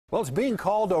Well, it's being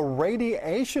called a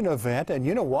radiation event, and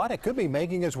you know what? It could be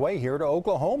making its way here to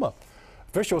Oklahoma.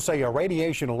 Officials say a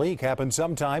radiation leak happened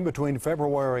sometime between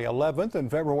February 11th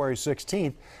and February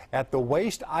 16th at the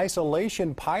Waste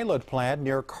Isolation Pilot Plant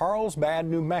near Carlsbad,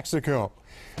 New Mexico.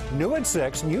 New at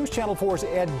 6, News Channel 4's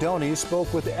Ed Doney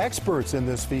spoke with experts in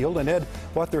this field, and Ed,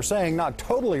 what they're saying, not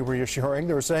totally reassuring.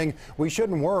 They're saying we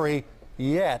shouldn't worry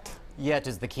yet. Yet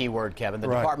is the key word, Kevin. The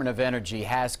Right. Department of Energy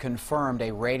has confirmed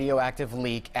a radioactive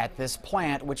leak at this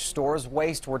plant, which stores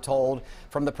waste, we're told,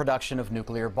 from the production of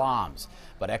nuclear bombs.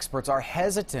 But experts are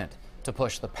hesitant to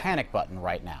push the panic button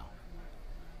right now.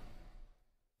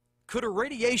 Could a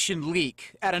radiation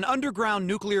leak at an underground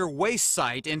nuclear waste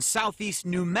site in southeast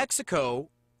New Mexico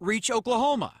reach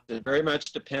Oklahoma? It very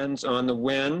much depends on the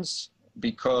winds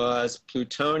because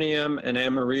plutonium and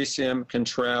americium can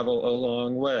travel a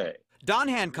long way. Don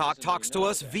Hancock talks to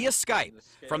us via Skype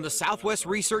from the Southwest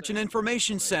Research and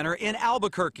Information Center in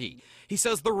Albuquerque. He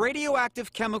says the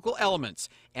radioactive chemical elements,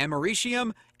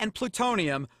 americium and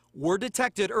plutonium, were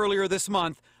detected earlier this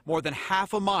month more than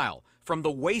half a mile from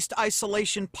the Waste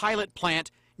Isolation Pilot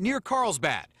Plant near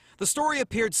Carlsbad. The story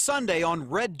appeared Sunday on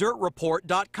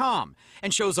RedDirtReport.com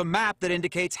and shows a map that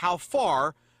indicates how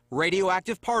far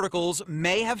radioactive particles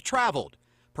may have traveled,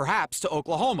 perhaps to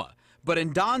Oklahoma. But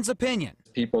in Don's opinion,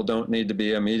 People don't need to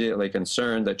be immediately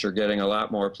concerned that you're getting a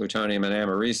lot more plutonium and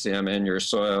americium in your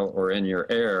soil or in your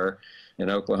air in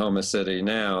Oklahoma City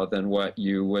now than what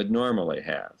you would normally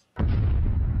have.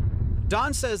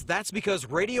 Don says that's because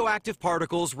radioactive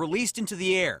particles released into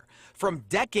the air from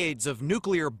decades of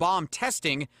nuclear bomb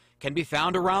testing can be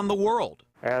found around the world.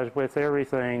 As with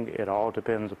everything, it all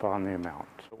depends upon the amount.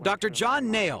 Dr.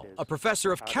 John Nail, a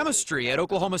professor of chemistry at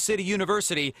Oklahoma City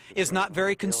University, is not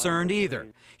very concerned either.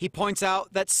 He points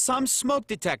out that some smoke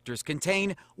detectors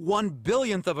contain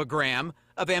 1/1000th of a gram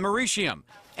of americium,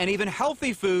 and even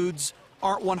healthy foods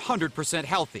aren't 100%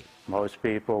 healthy. Most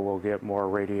people will get more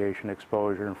radiation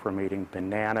exposure from eating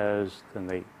bananas than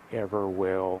they ever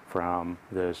will from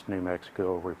this New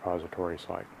Mexico repository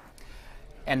site.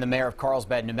 And the mayor of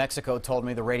Carlsbad, New Mexico, told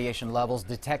me the radiation levels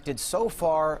detected so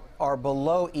far are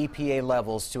below EPA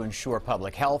levels to ensure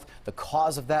public health. The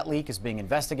cause of that leak is being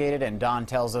investigated, and Don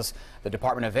tells us the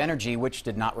Department of Energy, which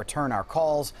did not return our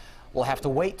calls, will have to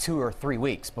wait 2 or 3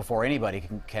 weeks before anybody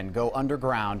can go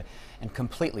underground and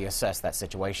completely assess that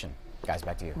situation. Guys,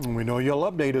 back to you. We know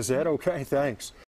you'll update us, Ed. Okay, thanks.